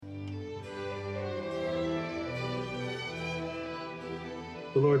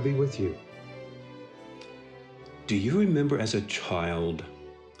The Lord be with you. Do you remember as a child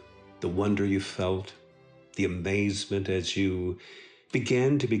the wonder you felt, the amazement as you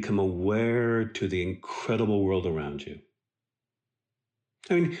began to become aware to the incredible world around you?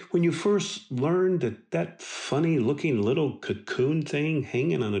 I mean, when you first learned that funny looking little cocoon thing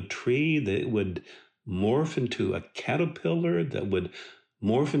hanging on a tree that would morph into a caterpillar, that would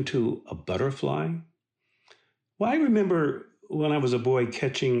morph into a butterfly? Well, I remember when I was a boy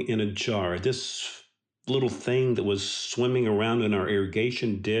catching in a jar this little thing that was swimming around in our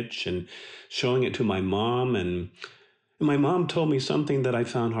irrigation ditch and showing it to my mom. And my mom told me something that I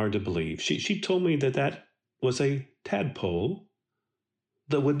found hard to believe. She told me that was a tadpole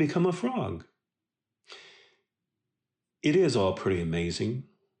that would become a frog. It is all pretty amazing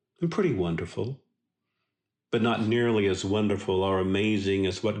and pretty wonderful, but not nearly as wonderful or amazing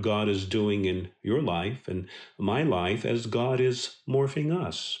as what God is doing in your life and my life as God is morphing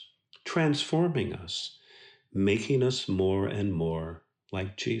us, transforming us, making us more and more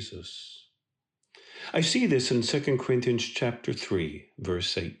like Jesus. I see this in 2 Corinthians chapter 3,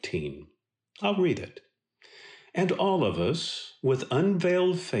 verse 18. I'll read it. And all of us, with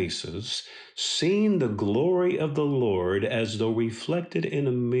unveiled faces, seeing the glory of the Lord as though reflected in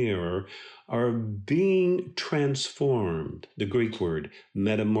a mirror, are being transformed. The Greek word,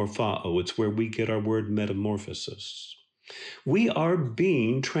 metamorphao, it's where we get our word metamorphosis. We are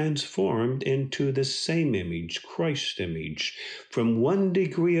being transformed into the same image, Christ's image, from one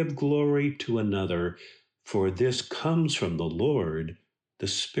degree of glory to another, for this comes from the Lord, the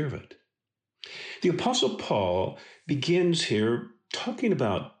Spirit. The Apostle Paul begins here talking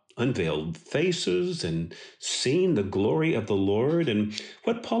about unveiled faces and seeing the glory of the Lord. And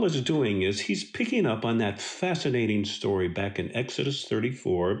what Paul is doing is he's picking up on that fascinating story back in Exodus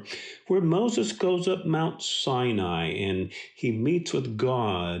 34, where Moses goes up Mount Sinai and he meets with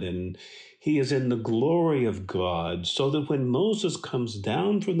God and he is in the glory of God, so that when Moses comes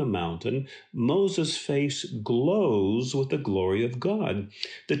down from the mountain, Moses' face glows with the glory of God.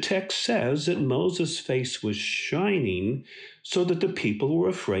 The text says that Moses' face was shining so that the people were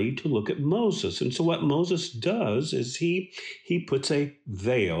afraid to look at Moses. And so what Moses does is he puts a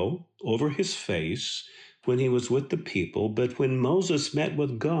veil over his face when he was with the people. But when Moses met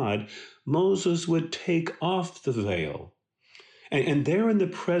with God, Moses would take off the veil. And there in the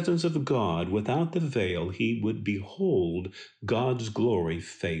presence of God, without the veil, he would behold God's glory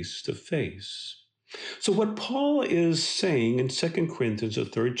face to face. So what Paul is saying in 2 Corinthians, the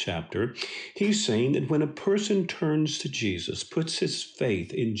 3rd chapter, he's saying that when a person turns to Jesus, puts his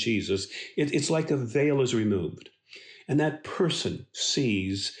faith in Jesus, it's like a veil is removed. And that person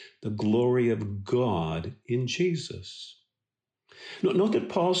sees the glory of God in Jesus. Note that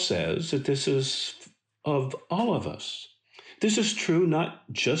Paul says that this is of all of us. This is true not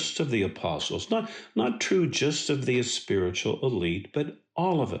just of the apostles, not true just of the spiritual elite, but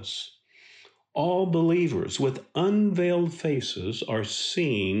all of us. All believers with unveiled faces are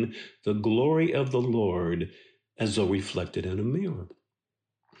seeing the glory of the Lord as though reflected in a mirror.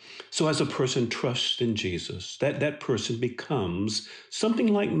 So as a person trusts in Jesus, that person becomes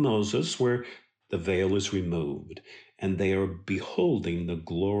something like Moses, where the veil is removed and they are beholding the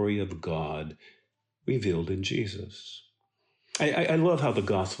glory of God revealed in Jesus. I love how the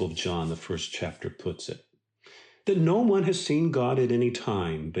Gospel of John, the 1st chapter, puts it. That no one has seen God at any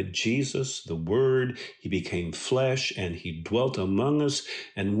time, but Jesus, the Word, he became flesh and he dwelt among us,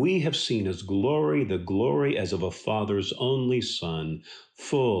 and we have seen his glory, the glory as of a Father's only Son,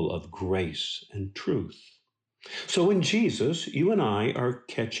 full of grace and truth. So in Jesus, you and I are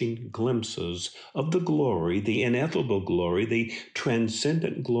catching glimpses of the glory, the ineffable glory, the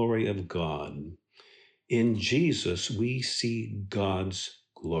transcendent glory of God. In Jesus, we see God's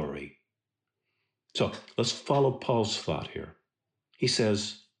glory. So let's follow Paul's thought here. He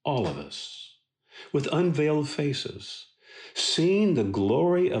says, all of us, with unveiled faces, seeing the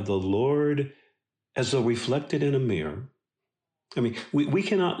glory of the Lord as though reflected in a mirror. I mean, we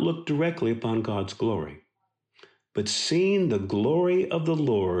cannot look directly upon God's glory, but seeing the glory of the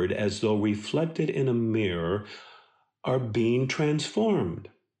Lord as though reflected in a mirror are being transformed.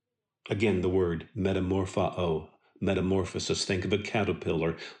 Again, the word metamorphao, metamorphosis. Think of a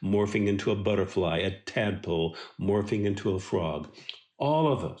caterpillar morphing into a butterfly, a tadpole morphing into a frog.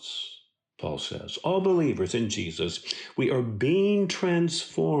 All of us, Paul says, all believers in Jesus, we are being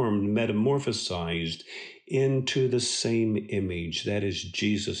transformed, metamorphosized into the same image, that is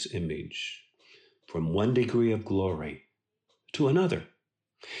Jesus' image, from one degree of glory to another.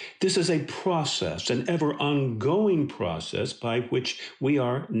 This is a process, an ever ongoing process by which we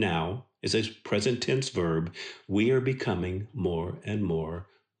are now It's a present tense verb. We are becoming more and more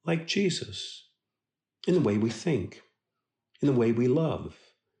like Jesus in the way we think, in the way we love,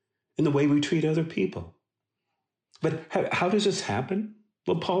 in the way we treat other people. But how does this happen?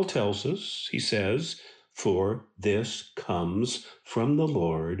 Well, Paul tells us, he says, for this comes from the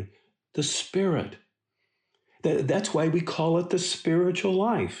Lord, the Spirit. That's why we call it the spiritual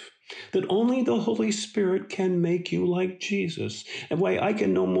life. That only the Holy Spirit can make you like Jesus. And why I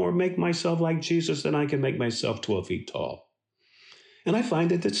can no more make myself like Jesus than I can make myself 12 feet tall. And I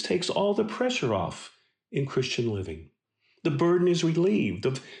find that this takes all the pressure off in Christian living. The burden is relieved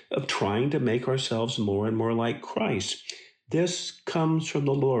of trying to make ourselves more and more like Christ. This comes from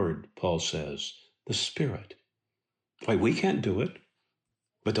the Lord, Paul says, the Spirit. Why, we can't do it,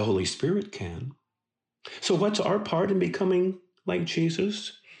 but the Holy Spirit can. So what's our part in becoming like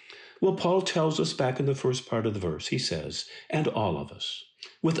Jesus? Well, Paul tells us back in the first part of the verse, he says, and all of us,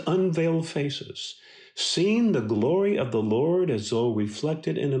 with unveiled faces, seeing the glory of the Lord as though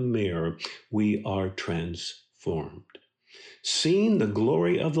reflected in a mirror, we are transformed. Seeing the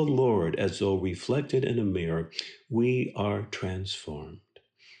glory of the Lord as though reflected in a mirror, we are transformed.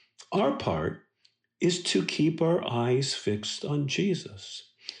 Our part is to keep our eyes fixed on Jesus,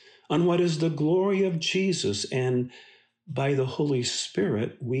 on what is the glory of Jesus, and by the Holy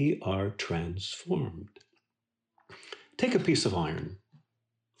Spirit, we are transformed. Take a piece of iron,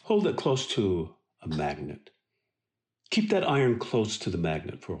 hold it close to a magnet. Keep that iron close to the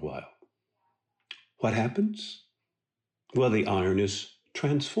magnet for a while. What happens? Well, the iron is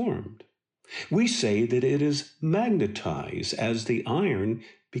transformed. We say that it is magnetized as the iron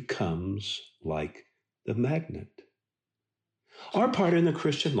becomes like the magnet. Our part in the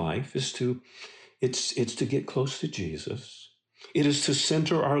Christian life is to get close to Jesus. It is to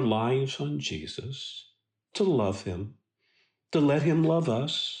center our lives on Jesus, to love him, to let him love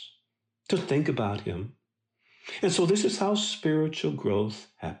us, to think about him. And so this is how spiritual growth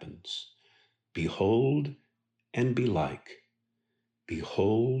happens. Behold and be like.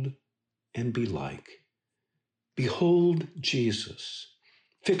 Behold and be like. Behold Jesus.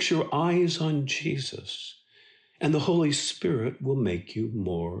 Fix your eyes on Jesus, and the Holy Spirit will make you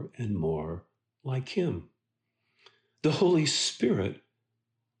more and more like him. The Holy Spirit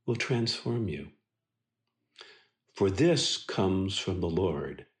will transform you. For this comes from the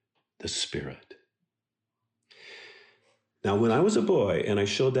Lord, the Spirit. Now, when I was a boy and I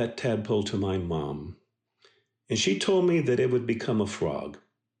showed that tadpole to my mom, and she told me that it would become a frog,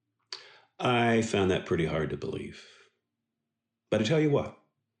 I found that pretty hard to believe. But I tell you what,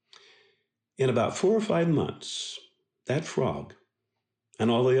 in about 4 or 5 months, that frog and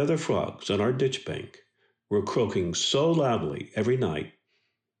all the other frogs on our ditch bank were croaking so loudly every night,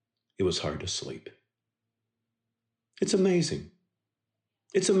 it was hard to sleep. It's amazing.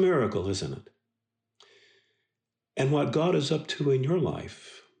 It's a miracle, isn't it? And what God is up to in your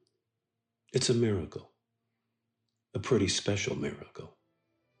life, it's a miracle, a pretty special miracle.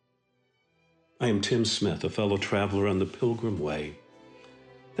 I am Tim Smith, a fellow traveler on the Pilgrim Way.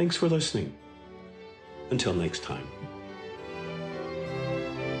 Thanks for listening. Until next time.